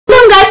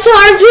back to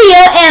our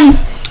video, and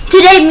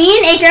today me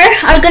and Asia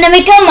are gonna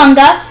make a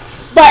manga,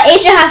 but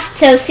Asia has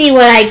to see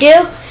what I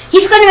do.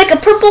 He's gonna make a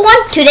purple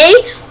one. Today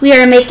we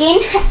are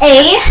making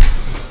a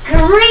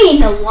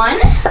green one.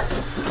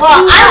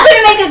 Well, I'm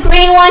gonna make a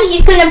green one.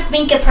 He's gonna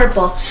make it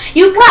purple.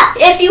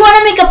 If you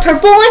wanna make a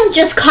purple one,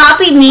 just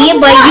copy me,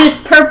 but use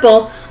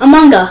purple, a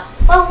manga.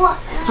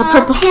 A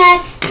purple.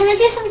 Can I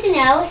do something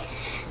else?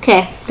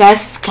 Okay,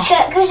 guys. Can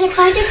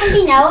I do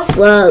something else?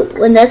 Well,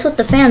 when that's what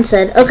the fan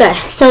said. Okay,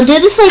 so do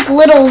this like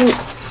little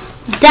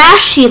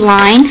dashy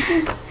line.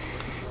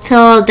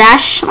 So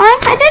dash line,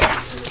 I did.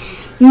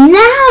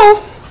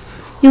 Now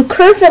you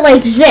curve it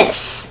like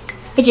this.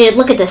 Hey,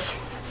 look at this.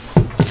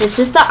 This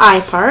is the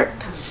eye part.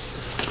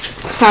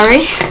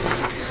 Sorry.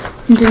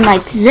 And then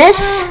like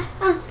this.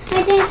 I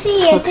didn't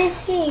see it. I didn't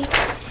see.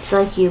 It's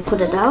like you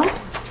put it out.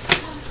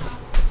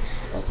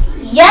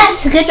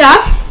 Yes, good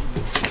job.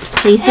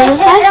 So you see this,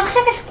 guys? It looks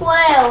like a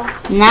squirrel.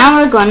 Now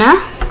we're gonna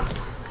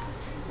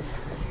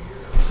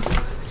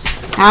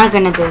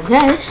do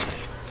this.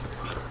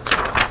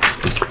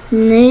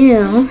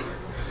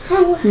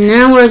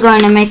 Now we're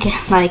going to make it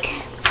like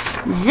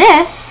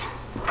this.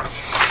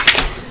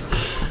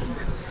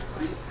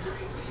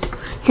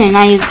 So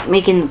now you're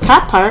making the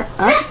top part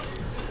up.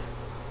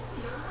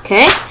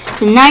 Okay.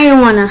 So now you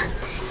wanna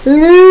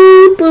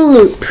loop a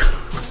loop.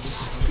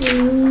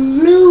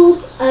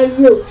 Loop a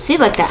loop. See,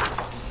 like that.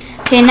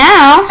 Okay,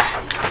 now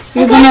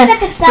we're gonna do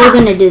this. You're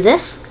gonna do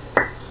this.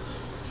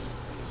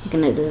 You're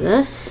gonna do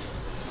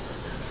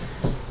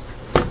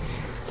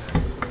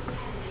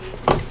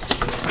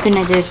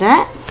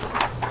that.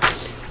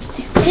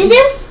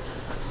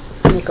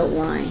 Make a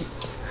line.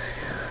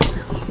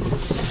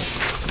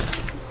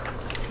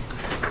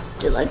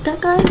 Do you like that,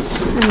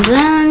 guys? And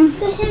then.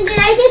 Christian, did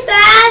I do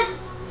bad?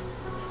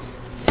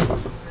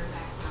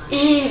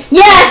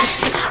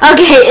 Yes.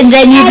 Okay, and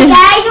then you. Hey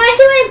guys, want to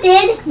see what I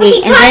did?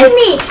 Wait,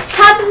 okay,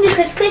 copy me,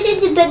 because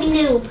Christian's the big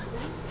noob.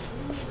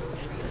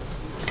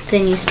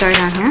 Then you start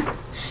on here.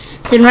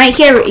 So right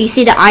here, you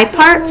see the eye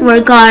part?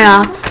 We're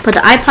gonna put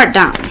the eye part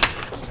down.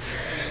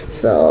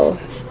 So,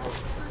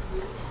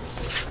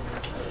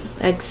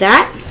 like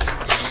that.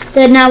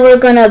 Then now we're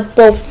gonna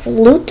both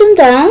flute them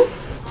down.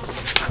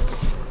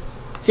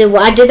 So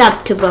I did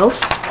that to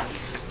both.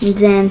 And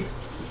then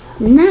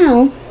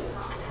now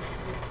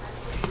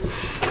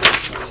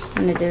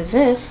I'm gonna do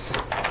this.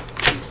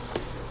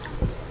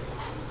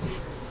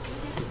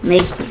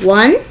 Make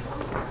one.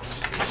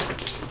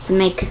 So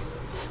make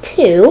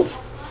two.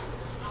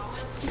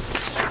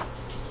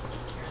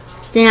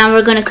 Then now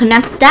we're gonna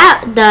connect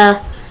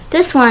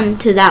this one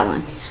to that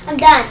one. I'm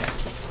done.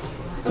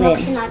 I'm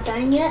actually not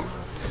done yet.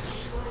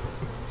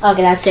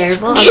 Okay, that's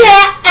terrible. Okay.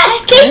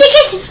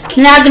 Casey.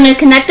 Now I'm gonna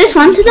connect this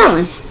one to that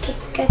one.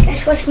 Okay,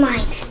 guys, what's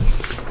mine?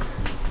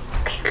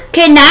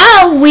 Okay,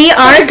 now we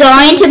are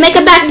going to make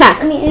a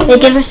backpack.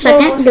 Wait, give a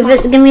second.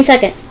 Give me a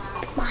second.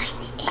 Mine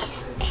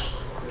is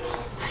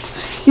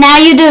Now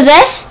you do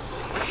this.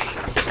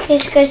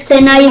 So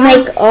now you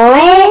make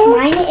all.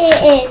 Mine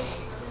is.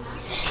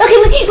 Okay,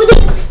 wait.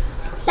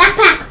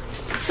 Backpack.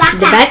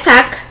 The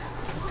backpack.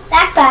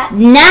 Backpack.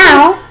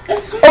 Now,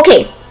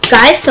 okay,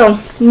 guys. So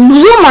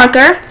blue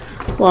marker,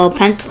 well,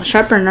 pencil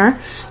sharpener.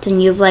 Then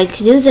you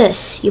do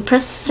this. You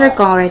press the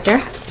circle right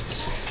there.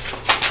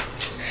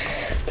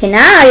 Okay,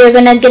 now you're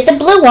gonna get the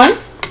blue one.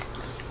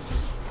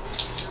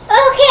 Okay,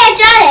 I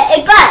got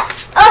it.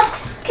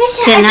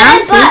 Okay, now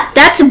see,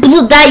 that's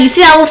blue. You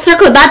see that little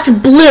circle? That's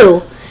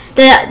blue.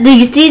 Do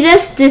you see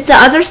this? This the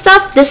other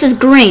stuff. This is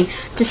green.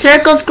 The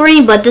circle's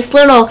green, but this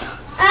little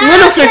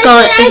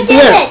circle is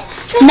blue.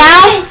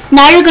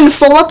 Now you're gonna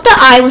flow up the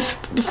eye with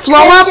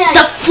flow up.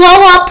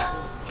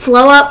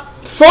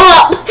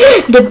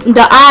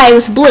 The eye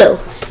was blue.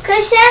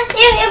 Christian,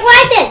 it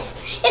worked.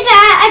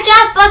 I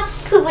dropped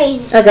both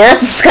pooping. Okay, that's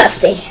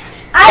disgusting.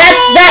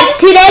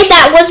 Today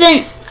that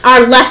wasn't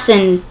our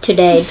lesson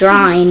today,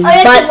 drawing,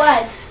 but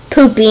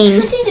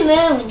pooping. Put in the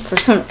moon. For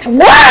some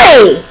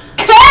why?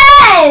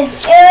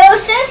 Cause it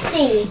was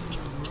thirsty.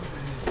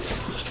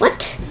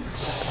 What?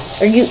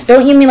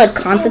 Don't you mean like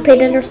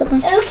constipated or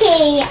something?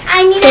 Okay,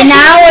 I need to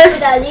now we're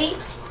Daddy.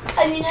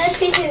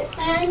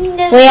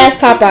 Wait, ask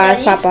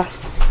Papa.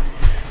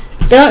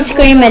 Don't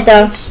scream it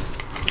though.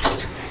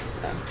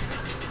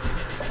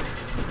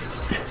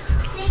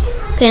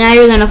 Okay, now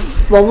you're gonna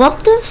fold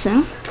up this.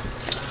 Huh?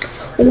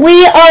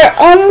 We are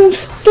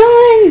almost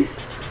done.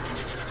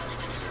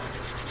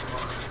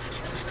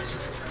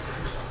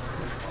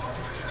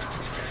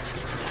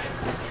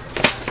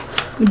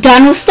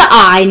 Done with the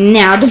eye.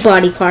 Now the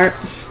body part.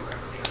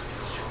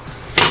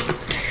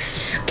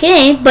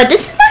 Okay, but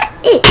this is not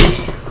it.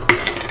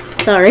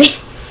 Sorry.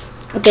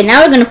 Okay,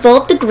 now we're gonna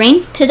fold up the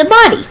green to the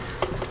body.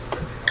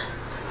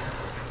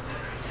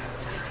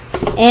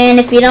 And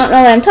if you don't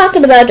know what I'm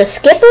talking about, just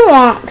skip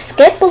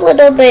a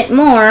little bit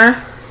more.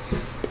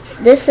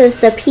 This is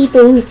the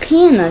people who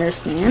can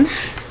understand.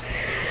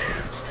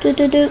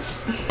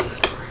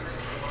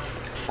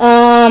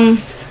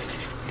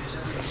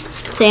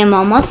 See,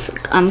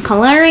 I'm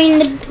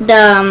coloring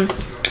the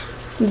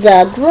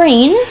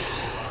green.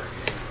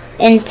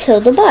 into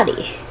the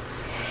body.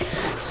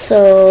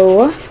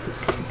 So,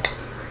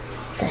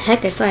 the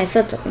heck, I thought I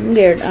said something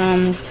weird.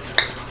 And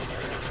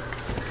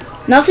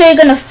also you're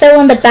gonna fill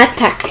in the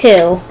backpack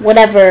too.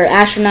 Whatever,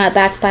 astronaut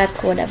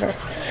backpack, whatever.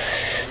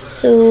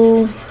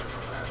 So,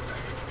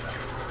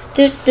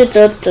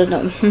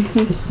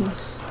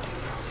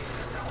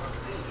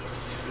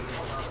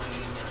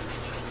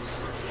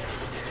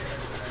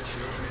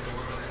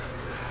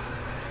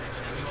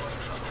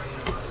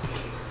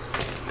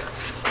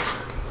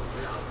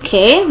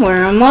 okay,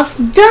 we're almost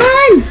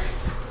done.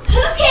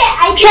 Okay,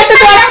 I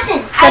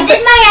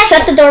did my lesson.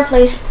 Shut the door,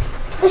 please.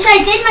 Which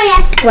I did my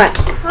lesson. What?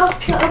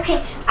 Okay.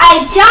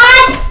 I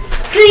John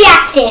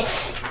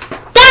Galactus.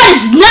 That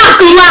is not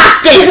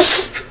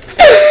Galactus!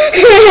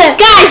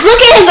 Guys,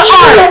 look at his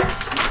arm.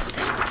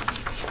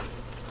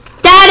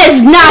 That is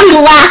not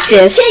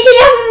Galactus. Can you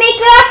help me make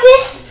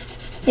Galactus?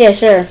 Yeah,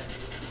 sure.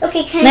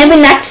 Okay, maybe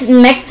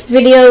next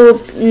video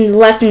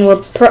lesson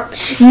will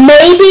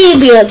maybe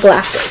be a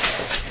Galactus.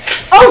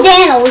 Oh,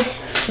 Thanos.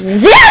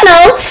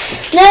 Thanos?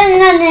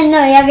 No.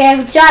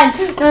 Yeah, John.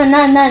 No.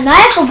 I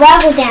have to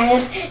Bible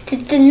Thanos.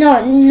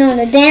 No,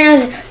 the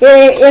Thanos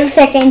looks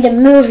like in the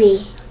movie.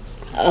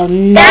 Oh,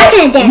 no. That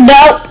kind of Thanos.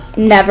 Nope.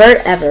 Never,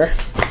 ever.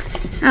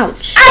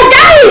 Ouch.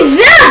 That is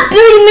up,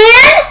 Billy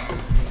Man!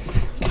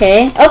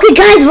 Okay,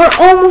 guys, we're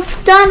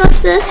almost done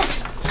with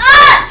this.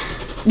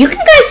 You can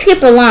guys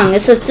skip along.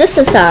 This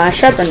is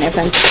sharpener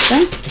pencil.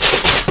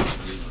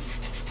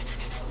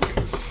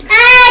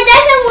 It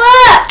doesn't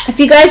work. If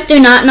you guys do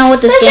not know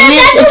what this game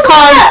is, it's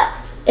called.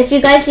 If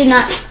you guys do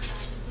not,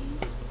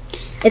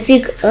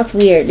 that's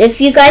weird. If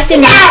you guys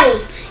do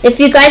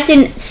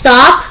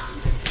stop.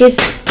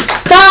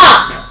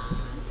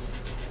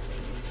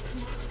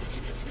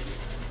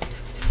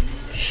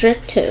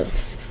 Trick 2.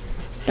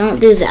 Don't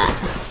do that.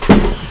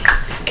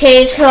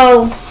 Okay,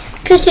 so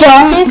looks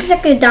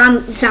like a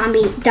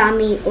zombie.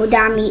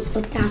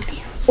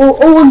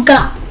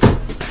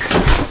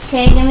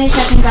 Okay, give me a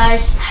second,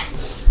 guys.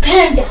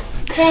 Panda.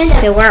 Okay,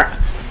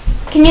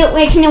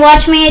 Can you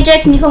watch me,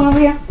 AJ? Can you come over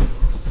here?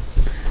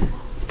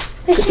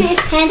 Is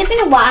Panda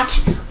gonna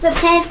watch? The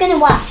Panda's gonna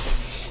watch.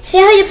 Say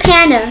hi to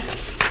Panda.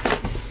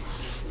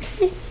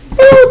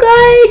 Hello,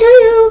 guys.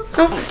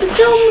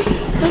 Hello.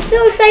 I'm so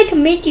excited to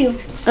meet you.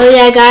 Oh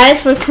yeah,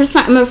 guys,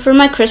 for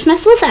my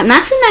Christmas list, I'm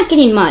actually not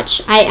getting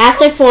much. I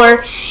asked her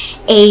for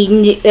a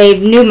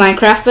new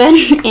Minecraft bed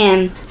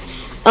and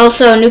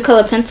also new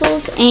color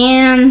pencils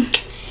and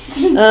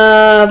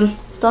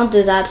don't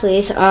do that,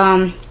 please.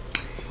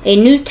 A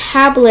new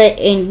tablet,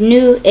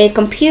 a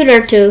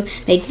computer to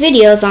make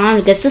videos on,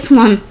 because this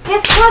one.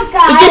 Guess what,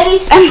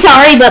 guys? I'm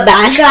sorry, but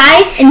bad,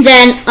 guys. And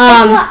then guess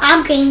what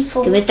I'm getting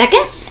for? Give me a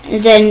second.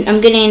 And then I'm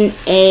getting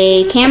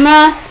a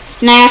camera.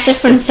 And I asked her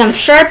for some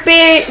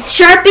Sharpies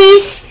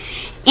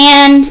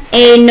and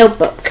a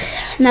notebook.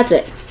 And that's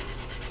it.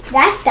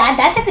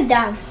 That's like a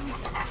dumb.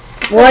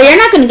 Well, you're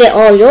not going to get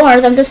all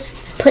yours. I'm just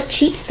put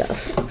cheap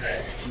stuff.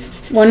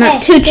 Well,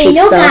 not too cheap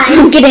stuff. Guys.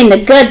 I'm getting the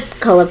good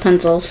color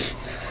pencils.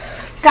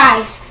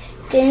 Guys,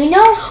 do you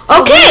know?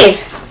 Okay.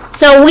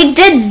 So we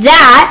did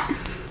that.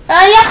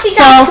 You actually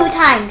done 2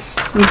 times.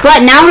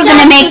 But now we're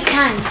going to make...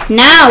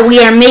 Now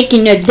we are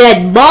making a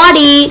dead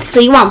body.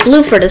 So you want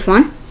blue for this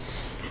one.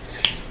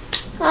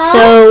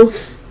 So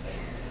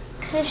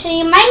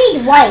you might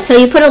need white. So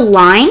you put a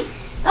line.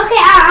 Okay,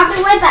 I'll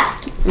be right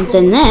back. And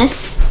then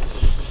this.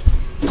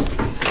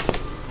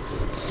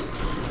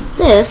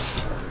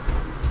 This.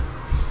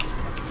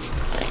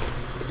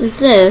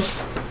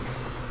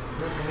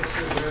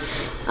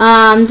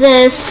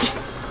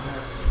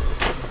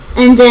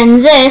 And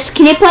then this.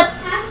 Can you put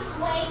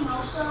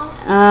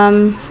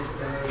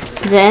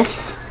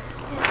this?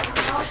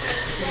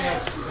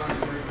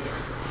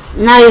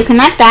 Now you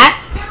connect that.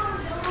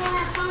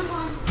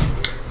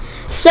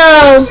 So,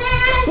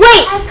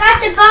 wait. I got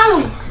the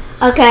bone.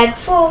 Okay.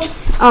 Fold.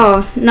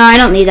 Oh, no, I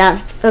don't need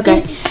that.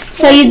 Okay.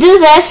 So you do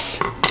this.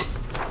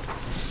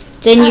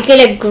 Then you get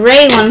a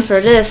gray one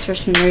for this for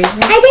some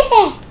reason. I did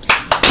it.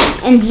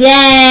 And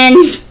then...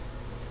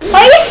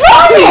 Oh, you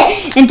fold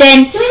it. And then...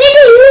 You need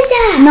to use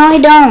that. No, I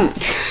don't.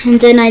 And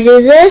then I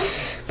do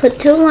this. Put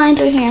 2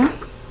 lines right here.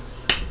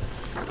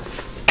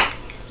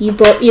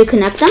 You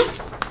connect them.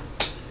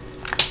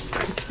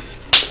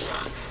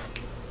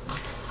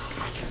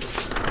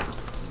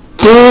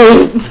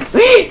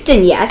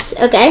 Then yes,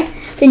 okay.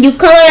 Then you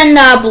color in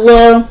the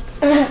blue.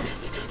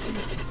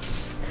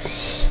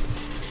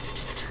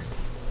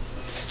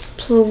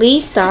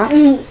 Please stop.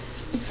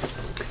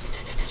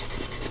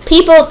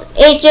 People,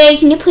 AJ,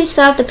 can you please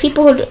stop? The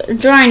people who are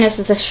drawing us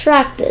is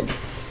distracted.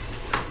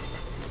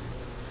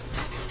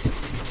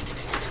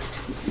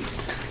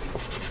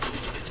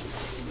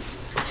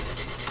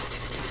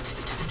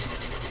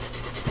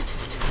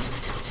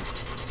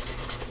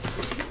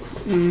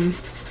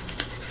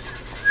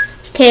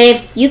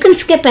 Okay, you can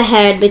skip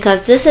ahead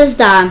because this is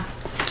the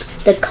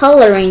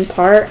coloring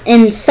part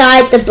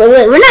inside the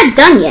bullet. We're not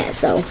done yet,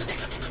 so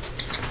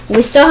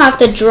we still have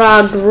to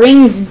draw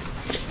Green's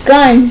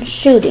gun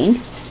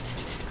shooting.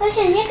 Look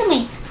at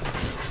me.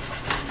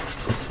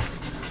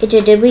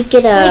 AJ, did we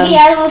get a...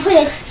 Yeah, I'm gonna put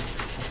it.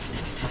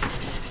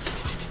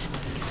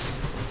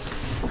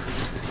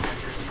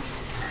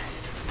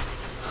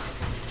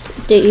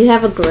 Did you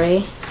have a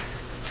gray?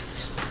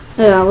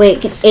 Oh, wait.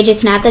 AJ,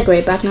 can I have the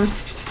gray back now?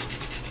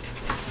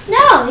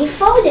 No, you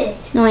folded.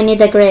 No, I need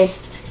the gray.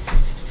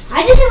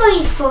 I didn't know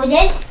you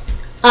folded.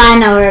 I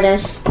know where it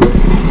is.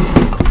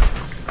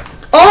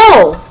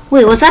 Oh!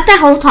 Wait, was that the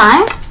whole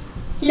time?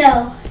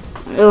 No.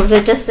 Or was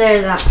it just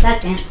there that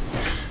second?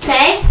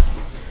 Okay.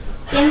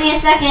 Give me a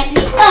second.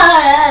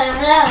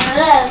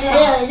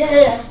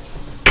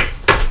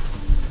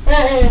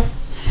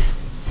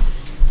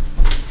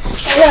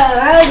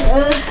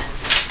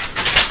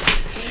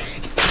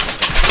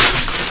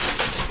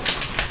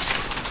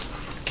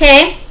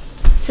 Okay.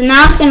 So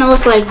now it's gonna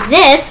look like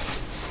this.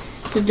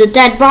 So the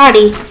dead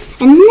body.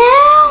 And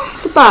now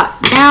the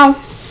bot. Now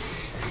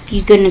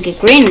you're gonna get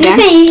green again.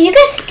 You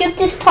can skip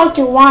this part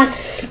you want.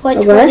 But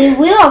Okay.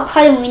 we are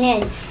cutting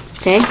in.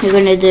 Okay, you're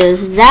gonna do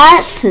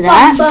that to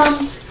that.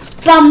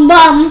 Bum bum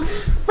bum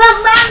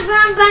bum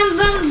bum bum bum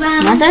bum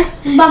bum. Another.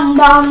 Bum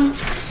bum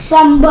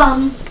bum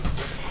bum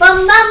bum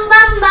bum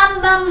bum bum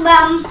bum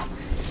bum.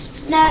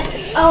 No,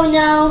 oh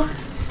no,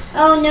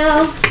 oh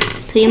no.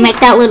 So you make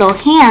that little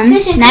hand.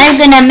 Cushion. Now you're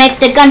gonna make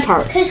the gun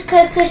part. Cushion.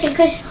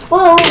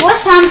 Whoa,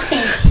 what's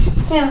something?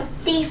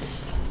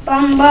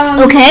 Bum bum.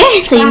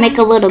 Okay, so you make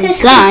a little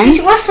gun.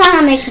 What song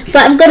I make?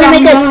 But I'm gonna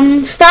make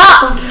a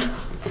stop.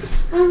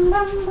 Bum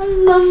bum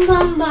bum bum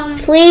bum bum.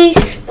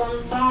 Please.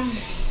 Bum bum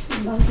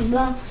bum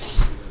bum.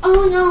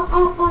 Oh no!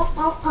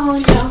 Oh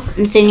no!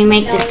 And then you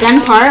make the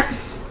gun part.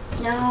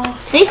 No.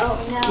 See? Oh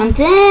no! And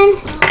then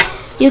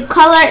you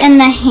color in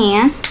the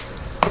hand.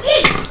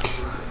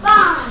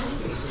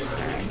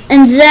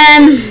 And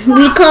then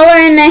we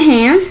color in the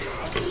hand.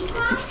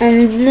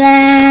 And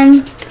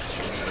then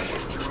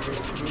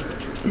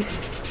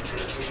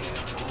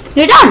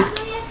you're done.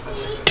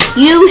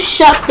 You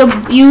shot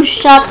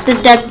the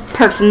dead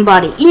person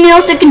body. You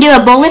also can do a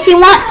bowl if you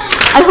want.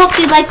 I hope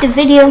you liked the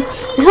video.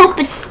 I hope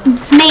it's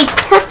made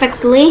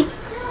perfectly.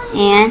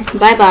 And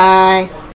bye bye.